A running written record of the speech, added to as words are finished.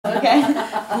Okay.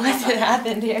 What did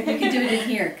happen here? You can do it in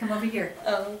here. Come over here.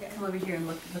 Oh, okay. Come over here and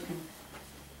look and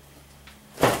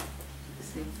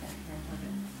see.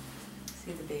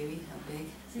 See the baby? How big?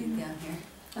 See it down here?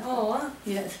 Oh, wow.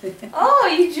 Yes. Oh,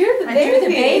 you drew the baby. I drew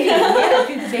the baby. Yeah, I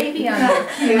drew the baby on there.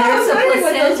 I was wondering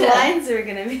what those lines were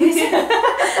going to be.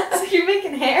 So you're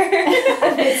making hair.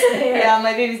 It's hair. Yeah,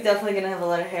 my baby's definitely going to have a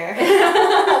lot of hair.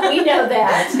 We know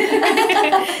that.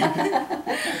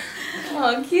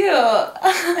 Oh, cute.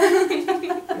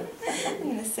 I'm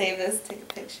going to save this, take a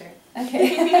picture.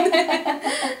 Okay.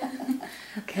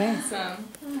 Okay. Awesome.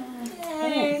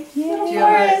 Yay. Do you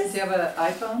have an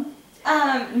iPhone?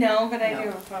 No, but I No. do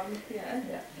have a phone. Yeah.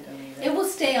 Yeah, I don't either. It will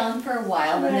stay on for a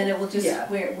while, and then it will just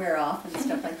wear off and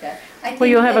stuff like that. I think Well,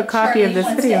 you'll have a that copy of Charlene this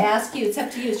wants video. To ask you, it's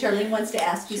up to you. Charlene wants to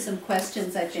ask you some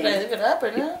questions, I Should I think. leave it up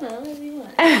or no? No, whatever you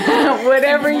want.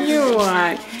 Whatever you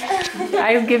want.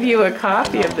 I'll give you a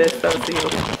copy of this though, so you'll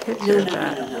picture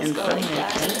that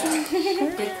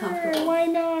information. Get comfortable. Why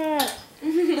not?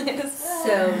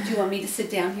 So, do you want me to sit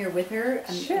down here with her?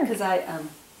 Sure. Because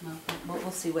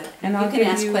we'll see what. And you I'll can give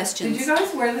ask you- questions. Did you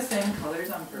guys wear the same colors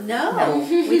on purpose? No,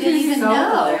 we didn't even So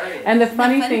know. hilarious. And the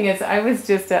funny funny? thing is, I was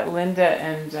just at Linda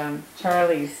and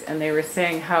Charlie's, and they were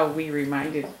saying how we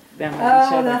reminded them of each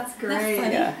other. Oh, that's great.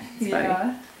 funny. Yeah, it's funny.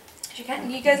 Yeah.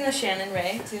 You guys know Shannon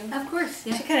Ray too? Of course,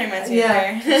 yeah. She kind of reminds me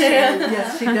Yeah. of her.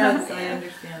 Yes, she does. I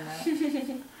understand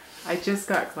that. I just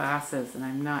got glasses, and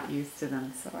I'm not used to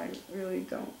them, so I really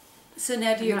don't. So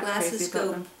now do your I'm not glasses crazy about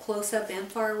go them. close up and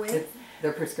far away? It's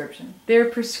their prescription. They're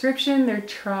prescription, they're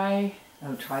trifocals,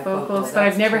 Oh, trifocals. but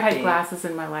I've never had tricky. glasses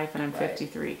in my life, and I'm Right.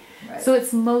 53. Right. So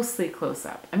it's mostly close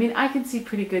up. I mean, I can see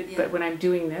pretty good, Yeah. but when I'm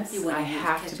doing this, You want I to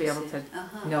have to be able to.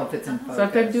 No, if it's in focus. So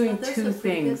if I'm doing Oh, those two look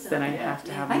pretty things, good, then I though. have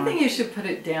to Yeah. have I them think on. you should put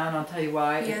it down. I'll tell you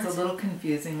why. Yeah. It's a little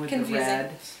confusing with Confusing. the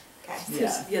red.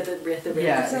 Yeah. Yeah, the red.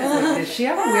 Yeah. It's like, does she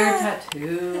have a weird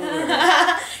tattoo?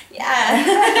 Or...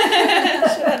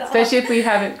 Yeah. Especially if we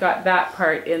haven't got that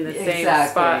part in the same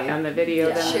Exactly. spot on the video,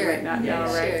 Yeah. then I Sure. might not Yeah, know,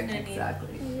 yeah. right? Sure.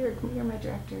 Exactly. You're my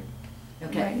director.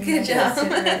 Okay. You're Good my job.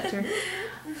 assistant director.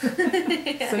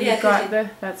 So Yeah, you've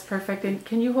got that's perfect. And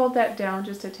can you hold that down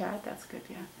just a tad? That's good,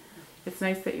 yeah. It's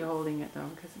nice that you're holding it though,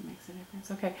 because it makes a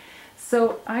difference. Okay,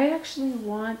 so I actually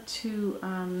want to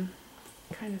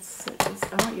kind of sit this.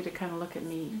 I want you to kind of look at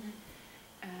me.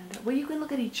 And well, you can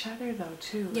look at each other though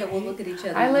too. Yeah, we'll right? look at each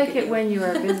other. I and look like at it you. when you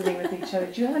are visiting with each other.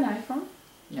 Do you have an iPhone?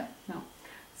 No. No.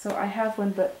 So I have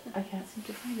one, but I can't seem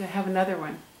to find it. I have another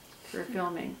one for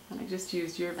filming, and I just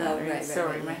used your battery. right,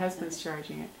 Sorry, right, my yeah. husband's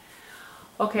charging it.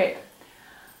 Okay.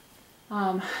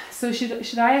 So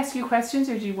should I ask you questions,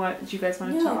 or do you guys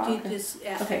want to No, talk? you just,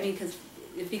 I Okay. mean, because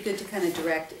it'd be good to kind of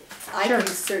direct. I Sure. can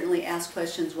certainly ask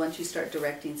questions once you start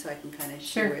directing, so I can kind of see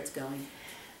Sure. where it's going.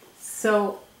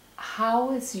 So,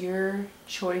 how is your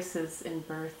choices in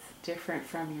birth different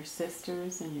from your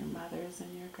sisters and your mothers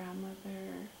and your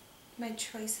grandmother? My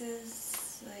choices,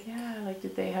 like Yeah, like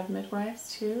did they have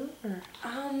midwives too, or?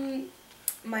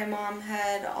 my mom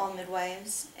had all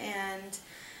midwives and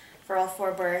for all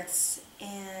 4 births,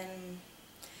 and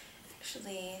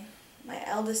actually my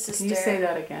eldest sister. Can you say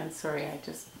that again? Sorry, I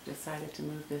just decided to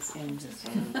move this in just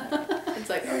a little bit. It's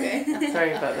like okay.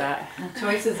 Sorry about that.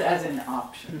 Choices as in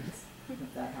options.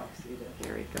 If that helps you to.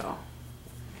 Here we go.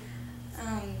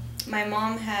 My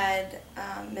mom had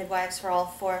midwives for all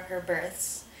 4 of her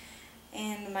births,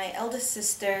 and my eldest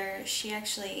sister, she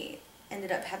actually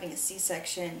ended up having a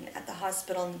C-section at the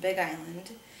hospital in the Big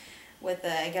Island with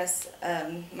I guess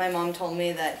my mom told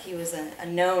me that he was a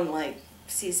known like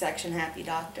C-section happy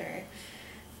doctor,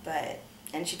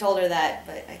 and she told her that,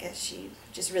 but I guess she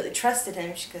just really trusted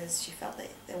him because she felt that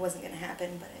it wasn't going to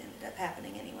happen, but it ended up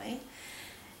happening anyway.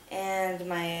 And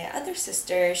my other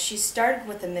sister, she started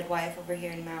with a midwife over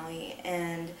here in Maui,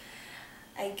 and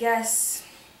I guess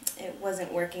it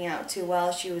wasn't working out too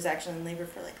well. She was actually in labor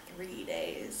for like 3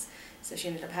 days, so she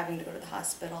ended up having to go to the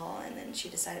hospital, and then she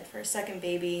decided for a second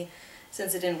baby,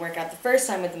 since it didn't work out the first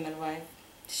time with the midwife,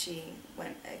 she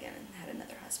went again and had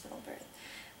another hospital birth.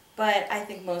 But I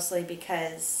think mostly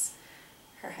because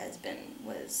her husband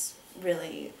was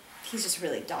really, he's just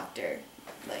really doctor,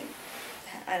 like,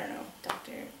 I don't know,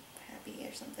 Dr. Happy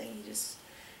or something. He just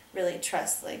really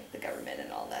trusts like the government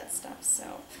and all that stuff. So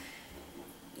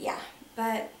yeah,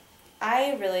 but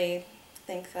I really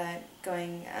think that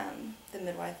going the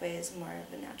midwife way is more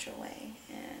of a natural way,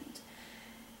 and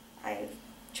I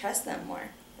trust them more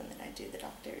than that I do the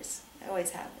doctors. I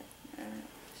always have. I don't know,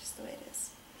 it's just the way it is.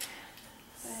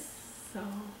 But So,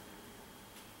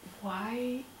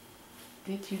 why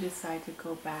did you decide to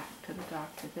go back to the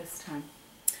doctor this time?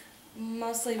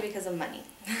 mostly because of money.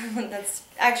 That's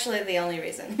actually the only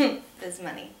reason, is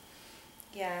money.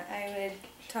 Yeah, I would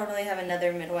totally have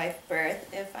another midwife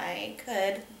birth if I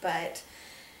could, but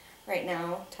right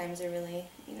now times are really,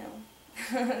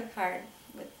 hard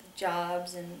with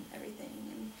jobs and everything,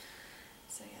 and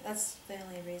so yeah, that's the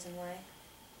only reason why.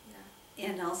 Yeah.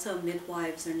 And also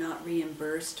midwives are not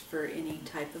reimbursed for any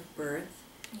type of birth.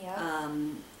 Yeah.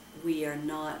 We are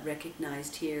not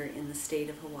recognized here in the state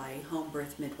of Hawaii. Home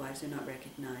birth midwives are not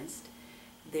recognized.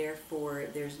 Therefore,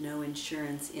 there's no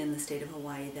insurance in the state of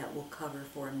Hawaii that will cover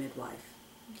for a midwife.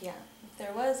 Yeah, if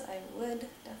there was, I would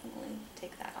definitely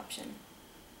take that option.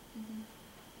 Mm-hmm.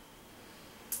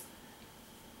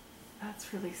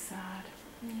 That's really sad.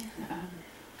 Yeah.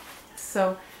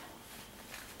 So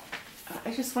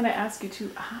I just want to ask you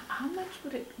too, how much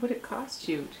would it cost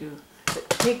you to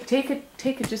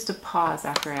take just a pause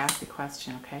after I ask the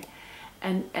question, okay?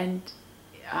 And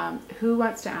who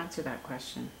wants to answer that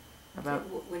question about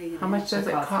What are you how gonna much does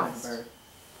it of cost? birth.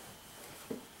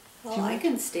 Well, I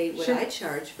can state what Sure. I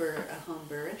charge for a home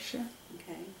birth. Sure.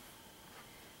 Okay.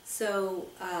 So,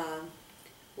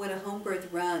 when a home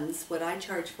birth runs, what I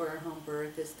charge for a home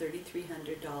birth is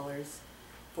 $3,300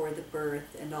 for the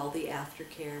birth and all the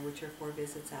aftercare, which are 4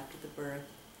 visits after the birth.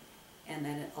 And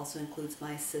then it also includes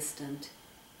my assistant.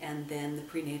 And then the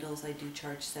prenatals I do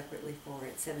charge separately for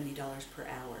at $70 per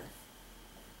hour.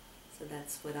 So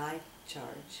that's what I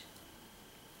charge.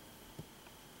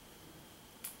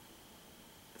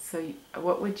 So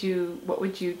what would you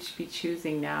be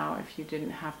choosing now if you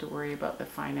didn't have to worry about the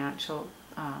financial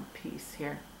piece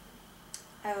here?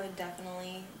 I would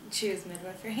definitely choose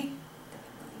midwifery.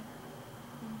 Definitely.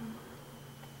 Mm-hmm.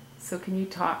 So can you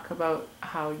talk about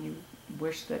how you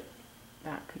wish that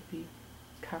could be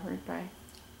covered by?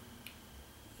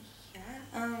 Yeah.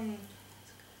 By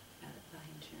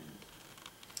insurance.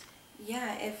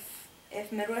 Yeah.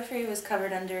 If midwifery was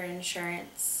covered under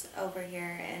insurance over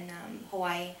here in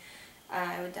Hawaii,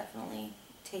 I would definitely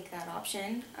take that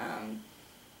option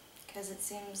because it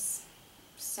seems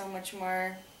so much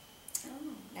more, I don't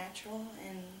know, natural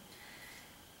and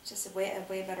just a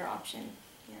way better option.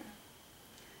 Yeah.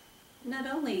 Not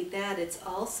only that, it's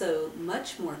also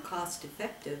much more cost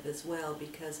effective as well,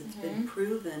 because it's been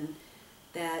proven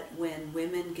that when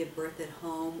women give birth at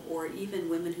home, or even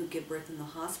women who give birth in the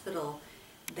hospital,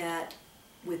 that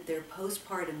with their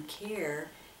postpartum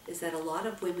care is that a lot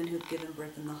of women who've given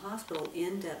birth in the hospital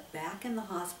end up back in the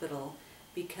hospital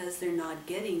because they're not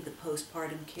getting the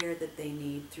postpartum care that they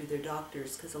need through their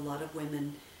doctors, because a lot of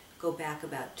women go back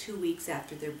about 2 weeks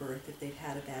after their birth if they've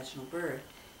had a vaginal birth.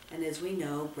 And as we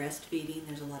know, breastfeeding,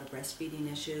 there's a lot of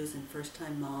breastfeeding issues, and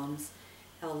first-time moms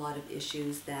have a lot of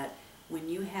issues that when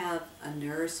you have a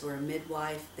nurse or a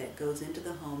midwife that goes into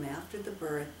the home after the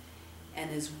birth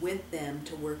and is with them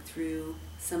to work through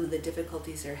some of the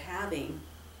difficulties they're having,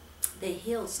 they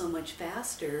heal so much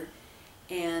faster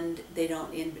and they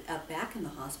don't end up back in the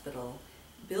hospital.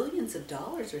 Billions of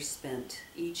dollars are spent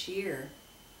each year,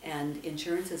 and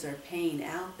insurances are paying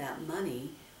out that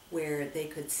money where they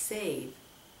could save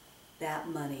that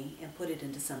money and put it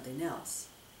into something else.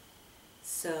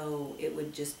 So it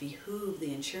would just behoove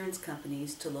the insurance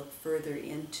companies to look further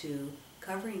into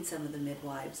covering some of the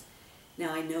midwives.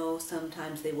 Now I know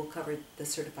sometimes they will cover the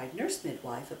certified nurse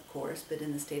midwife, of course, but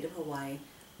in the state of Hawaii,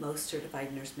 most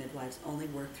certified nurse midwives only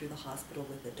work through the hospital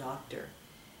with a doctor.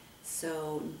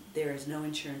 So there is no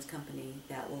insurance company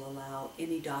that will allow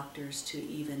any doctors to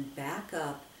even back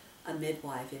up a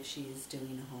midwife if she is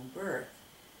doing a home birth.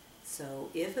 So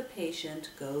if a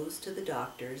patient goes to the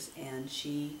doctors and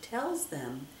she tells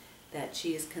them that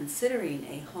she is considering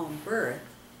a home birth,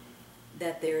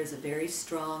 that there is a very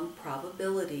strong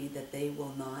probability that they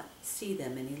will not see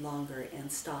them any longer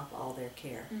and stop all their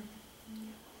care.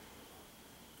 Mm-hmm.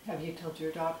 Have you told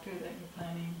your doctor that you're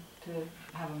planning to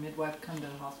have a midwife come to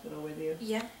the hospital with you?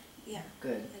 Yeah. Yeah.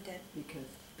 Good. I did. Because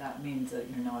that means that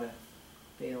you're not a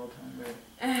failed home birth.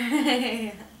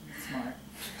 Yeah. Smart.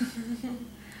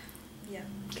 Yeah.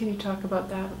 Can you talk about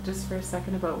that just for a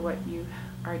second, about what you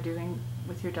are doing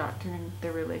with your doctor and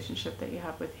the relationship that you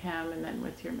have with him and then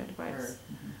with your midwives?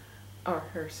 Her. Or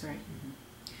her, sorry.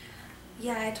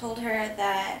 Yeah, I told her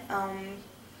that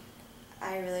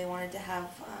I really wanted to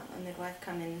have a midwife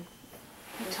come in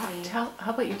with me. How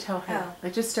about you tell her? Oh.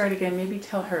 Like, just start again, maybe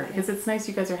tell her, Okay. because it's nice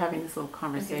you guys are having this little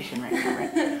conversation right now,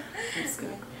 right? That's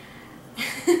good.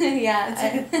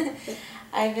 Yeah,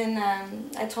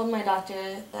 I told my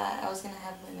doctor that I was going to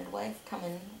have my midwife come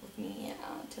in with me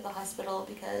to the hospital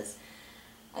because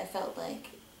I felt like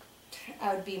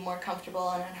I would be more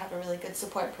comfortable and I'd have a really good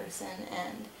support person,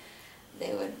 and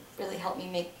they would really help me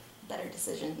make better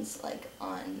decisions, like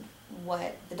on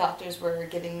what the doctors were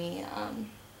giving me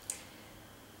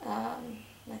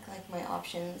like my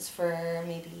options for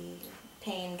maybe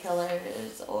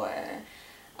painkillers or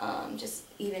just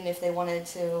even if they wanted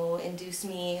to induce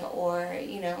me or,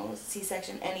 you know,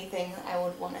 C-section, anything, I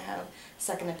would want to have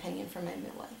second opinion from my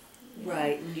midwife.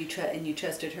 Right, and you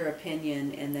trusted her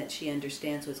opinion and that she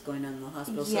understands what's going on in the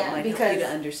hospital, so Yeah, it might help because- you to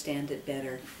understand it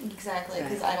better. Exactly,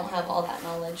 because Right. I don't have all that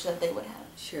knowledge that they would have.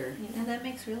 Sure. You know? And that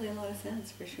makes really a lot of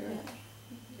sense, for sure. Yeah.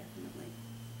 Definitely.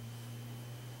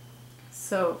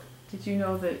 So, did you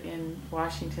know that in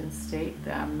Washington State,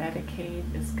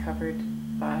 Medicaid is covered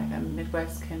by,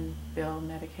 midwives can bill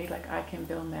Medicaid? Like I can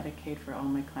bill Medicaid for all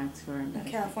my clients who are in In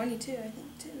Medicaid. California too, I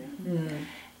think too. Right? Mm.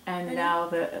 And Really? now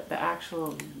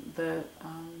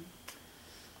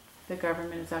the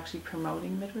government is actually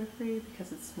promoting midwifery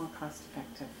because it's more cost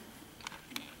effective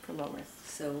for low risk.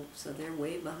 So they're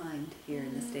way behind here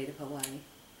in the state of Hawaii.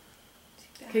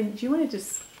 Too bad. Do you want to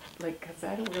just, like, because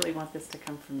I don't really want this to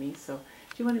come from me, so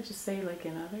do you want to just say, like,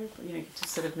 in other, you know, just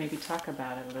sort of maybe talk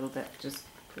about it a little bit, just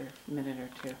for a minute or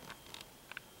two?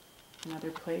 In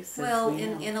other places? Well, we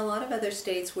know. in a lot of other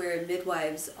states where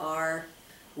midwives are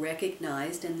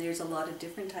recognized, and there's a lot of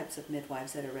different types of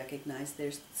midwives that are recognized.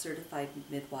 There's the certified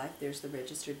midwife, there's the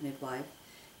registered midwife,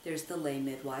 there's the lay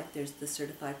midwife, there's the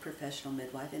certified professional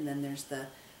midwife, and then there's the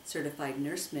certified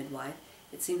nurse midwife.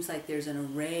 It seems like there's an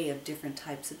array of different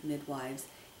types of midwives,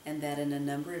 and that in a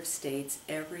number of states,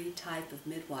 every type of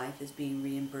midwife is being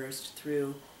reimbursed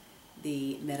through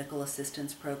the medical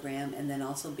assistance program and then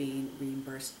also being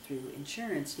reimbursed through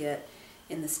insurance. Yet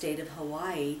in the state of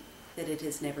Hawaii, that it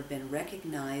has never been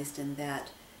recognized, and that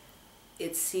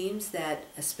it seems that,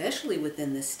 especially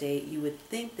within the state, you would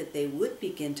think that they would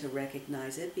begin to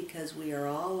recognize it because we are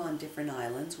all on different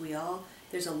islands.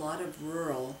 There's a lot of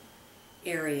rural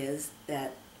areas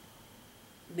that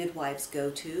midwives go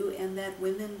to, and that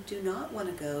women do not want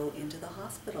to go into the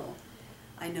hospital.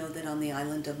 I know that on the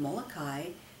island of Molokai,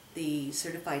 the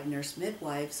certified nurse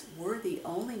midwives were the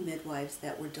only midwives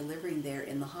that were delivering there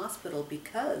in the hospital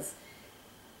because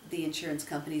the insurance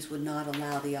companies would not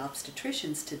allow the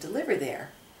obstetricians to deliver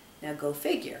there. Now go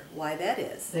figure why that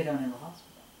is. They don't have a hospital.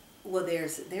 Well,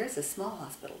 there's a small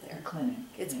hospital there. A clinic.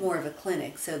 It's yeah. more of a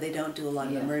clinic, so they don't do a lot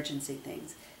of Yeah. emergency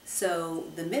things. So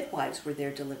the midwives were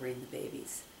there delivering the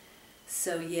babies.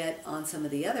 So yet on some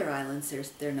of the other islands,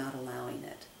 they're not allowing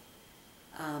it.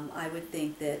 I would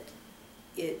think that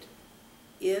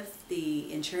if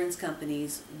the insurance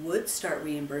companies would start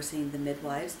reimbursing the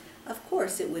midwives, of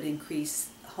course it would increase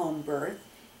home birth,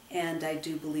 and I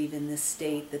do believe in this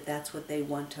state that that's what they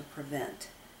want to prevent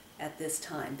at this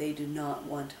time. They do not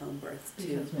want home births to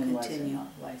Because midwives continue. are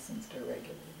not licensed or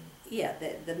regulated. Yeah,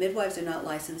 the midwives are not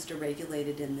licensed or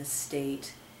regulated in this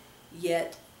state,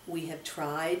 yet we have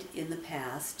tried in the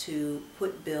past to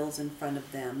put bills in front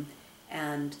of them,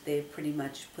 and they've pretty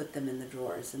much put them in the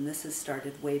drawers. And this has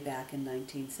started way back in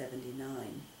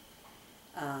 1979.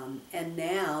 And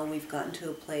now we've gotten to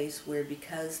a place where,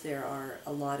 because there are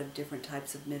a lot of different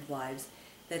types of midwives,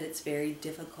 that it's very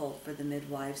difficult for the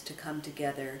midwives to come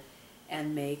together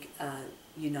and make a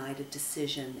united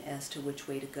decision as to which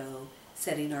way to go,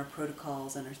 setting our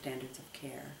protocols and our standards of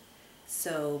care.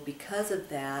 So because of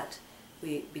that,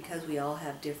 because we all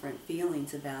have different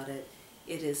feelings about it,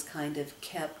 it has kind of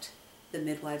kept the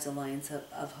Midwives Alliance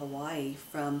of Hawaii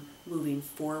from moving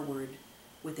forward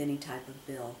with any type of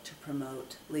bill to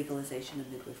promote legalization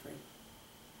of midwifery.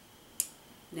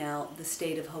 Now, the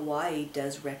state of Hawaii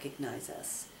does recognize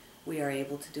us. We are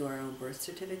able to do our own birth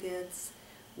certificates.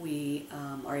 We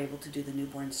are able to do the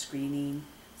newborn screening.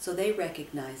 So they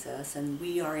recognize us, and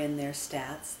we are in their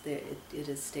stats. It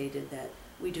is stated that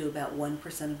we do about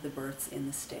 1% of the births in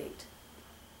the state.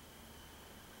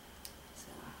 So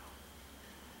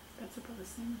That's about the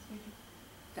same as we do.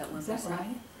 that 1%. Is that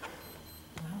right?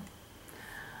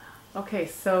 Wow. Okay,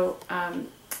 so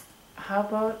how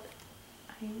about,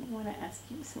 I want to ask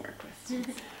you some more questions.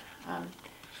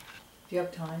 Do you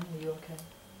have time? Are you okay?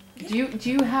 Do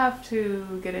you have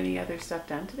to get any other stuff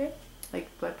done today? Like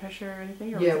blood pressure or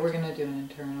anything? Or Yeah, was it we're going to do an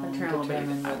internal and internal, but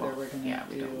determine I whether won't- we're going yeah,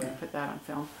 to we don't do. want to put that on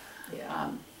film.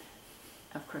 Yeah.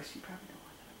 Of course, you probably don't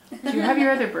want that. Do you have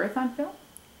your other birth on film?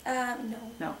 No.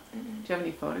 No. Mm-mm. Do you have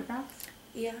any photographs?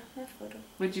 Yeah, a photo.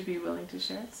 Would you be willing to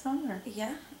share some, or?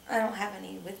 Yeah, I don't have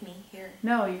any with me here.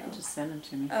 No, you can just send them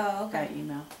to me Oh, by okay.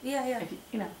 email. Yeah, yeah. If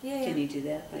you know. Yeah, Can yeah. you do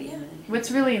that by Yeah. email?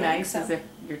 What's really I think nice so. is if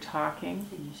you're talking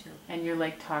Can you show? and you're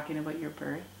like talking about your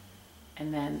birth,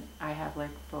 and then I have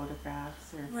like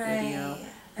photographs or Right. video,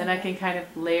 then I can kind of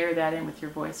layer that in with your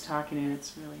voice talking, and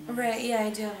it's really nice. Right, yeah, I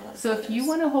do have a lot of So if you photos.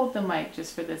 want to hold the mic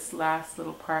just for this last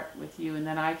little part with you, and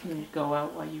then I can go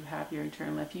out while you have your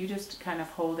internal. If you just kind of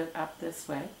hold it up this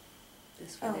way,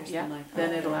 This way, there's Yeah, the mic.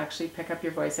 then it'll actually pick up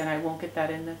your voice, and I won't get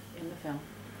that in the film.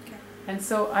 Okay. And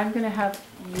so I'm going to have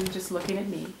you just looking at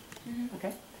me, Mhm.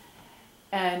 okay?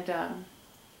 And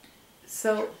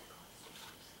so,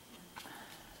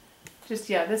 just,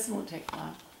 yeah, this won't take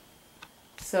long.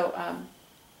 So,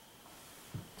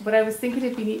 but I was thinking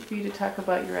it'd be neat for you to talk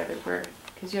about your other birth,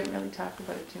 because you haven't really talked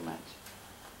about it too much.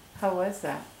 How was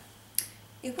that?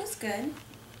 It was good.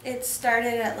 It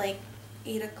started at like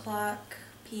 8 o'clock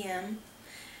p.m.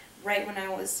 right when I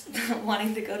was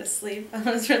wanting to go to sleep. I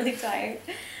was really tired.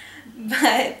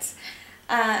 But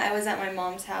I was at my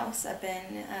mom's house up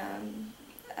in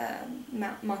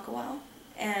Mount Makawao,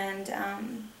 and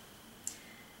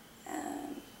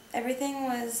everything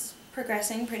was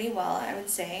progressing pretty well, I would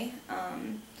say.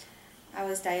 I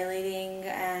was dilating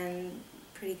and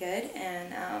pretty good,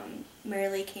 and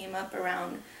Marilee came up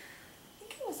around, I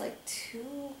think it was like 2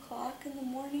 o'clock in the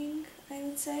morning, I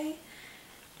would say.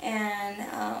 And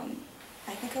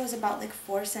I think I was about like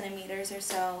 4 centimeters or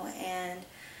so, and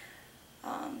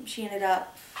she ended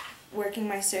up working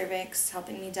my cervix,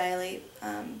 helping me dilate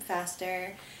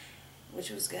faster, which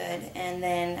was good. And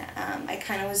then I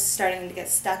kind of was starting to get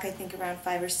stuck, I think around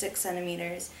 5 or 6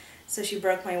 centimeters. So she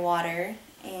broke my water,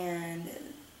 and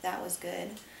that was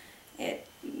good. It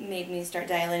made me start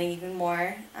dilating even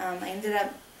more. I ended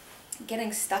up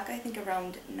getting stuck, I think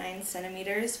around 9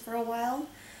 centimeters for a while.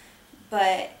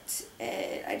 But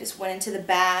I just went into the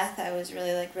bath. I was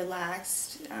really like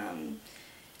relaxed.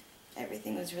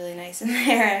 Everything was really nice in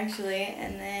there actually.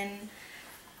 And then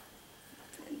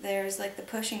there's like the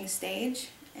pushing stage,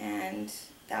 and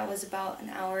that was about an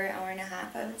hour, hour and a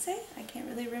half, I would say. I can't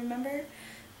really remember,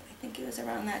 but I think it was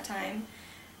around that time.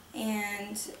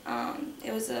 And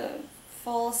it was a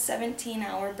full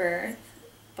 17-hour birth,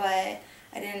 but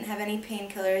I didn't have any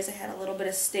painkillers. I had a little bit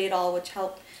of Stadol, which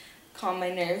helped calm my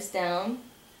nerves down.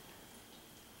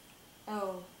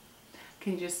 Oh.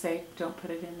 Can you just say, don't put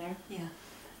it in there? Yeah,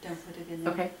 don't put it in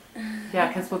there. Okay. Yeah,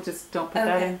 because we'll just, don't put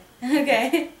that in.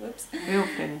 Okay. Whoops. We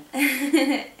won't put it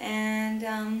in.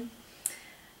 And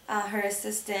her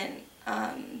assistant,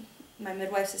 my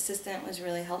midwife's assistant, was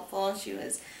really helpful. She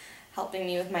was helping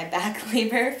me with my back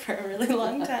labor for a really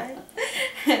long time.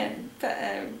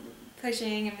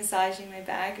 Pushing and massaging my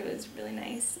back. It was really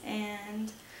nice.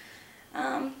 And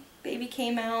baby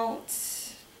came out.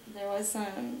 There was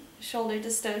some shoulder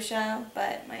dystocia,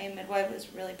 but my midwife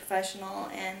was really professional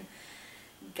and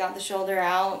got the shoulder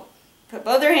out, put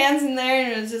both her hands in there,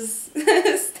 and it was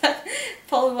just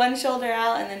pulled one shoulder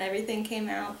out, and then everything came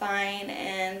out fine,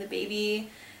 and the baby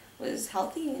was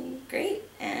healthy and great,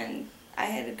 and I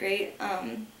had a great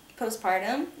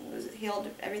postpartum. It was healed,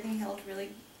 everything healed really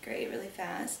great, really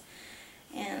fast.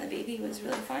 And the baby was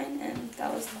really fine, and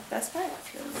that was the best part,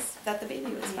 was that the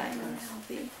baby was fine and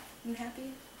healthy and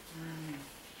happy.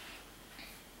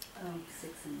 Oh,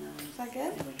 6 and 9. Is that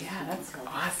good? Yeah, that's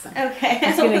awesome. Okay. I'm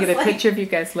just going to get a picture of you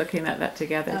guys looking at that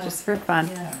together, just for fun.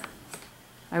 Yeah.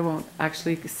 I won't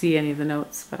actually see any of the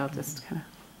notes, but I'll just kind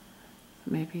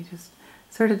of maybe just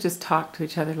sort of just talk to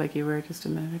each other like you were just a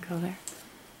minute ago there.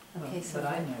 Okay, so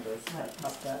what I noticed that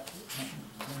popped up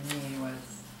for me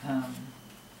was,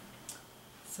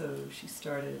 so she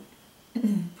started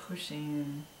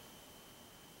pushing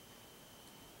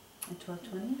at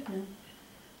 12:20? No.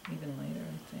 even later,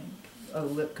 I think. Oh,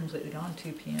 lip completely gone,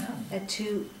 2 p.m. At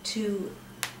 2,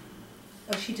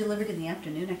 oh, she delivered in the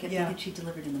afternoon. I kept thinking she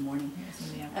delivered in the morning. It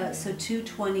was in the afternoon. So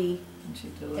 2:20 And she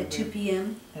delivered at 2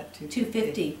 p.m. at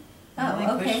 2:50. I only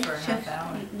Oh, okay. pushed for a half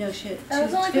hour. No, shit. I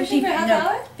was only pushing for a half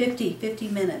hour? 50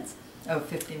 minutes. Oh,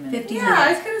 50 minutes. 50 Yeah, minutes.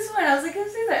 I could have sworn. I was like, I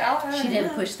see that hour. She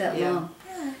didn't push that Yeah. long.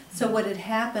 Yeah. So what had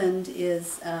happened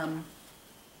is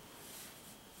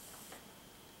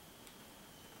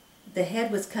the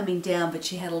head was coming down, but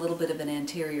she had a little bit of an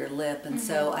anterior lip, and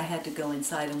so I had to go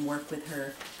inside and work with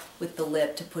her with the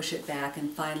lip to push it back, and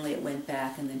finally it went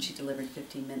back, and then she delivered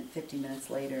 50 minutes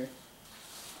later.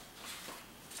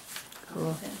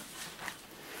 Cool.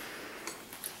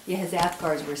 Yeah, his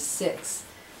Apgars were 6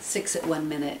 at 1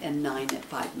 minute and 9 at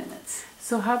 5 minutes.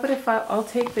 So how about if I'll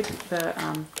take the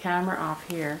camera off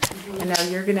here, and now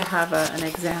you're going to have an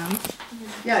exam.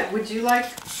 Yeah, would you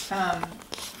like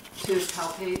to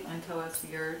palpate and tell us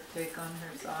your take on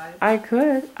her side? I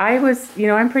could. I was,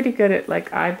 I'm pretty good at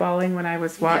like eyeballing when I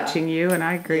was watching you, and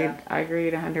I agreed. Yeah. I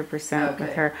agreed 100% with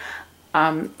Okay. her.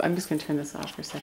 I'm just going to turn this off for a second.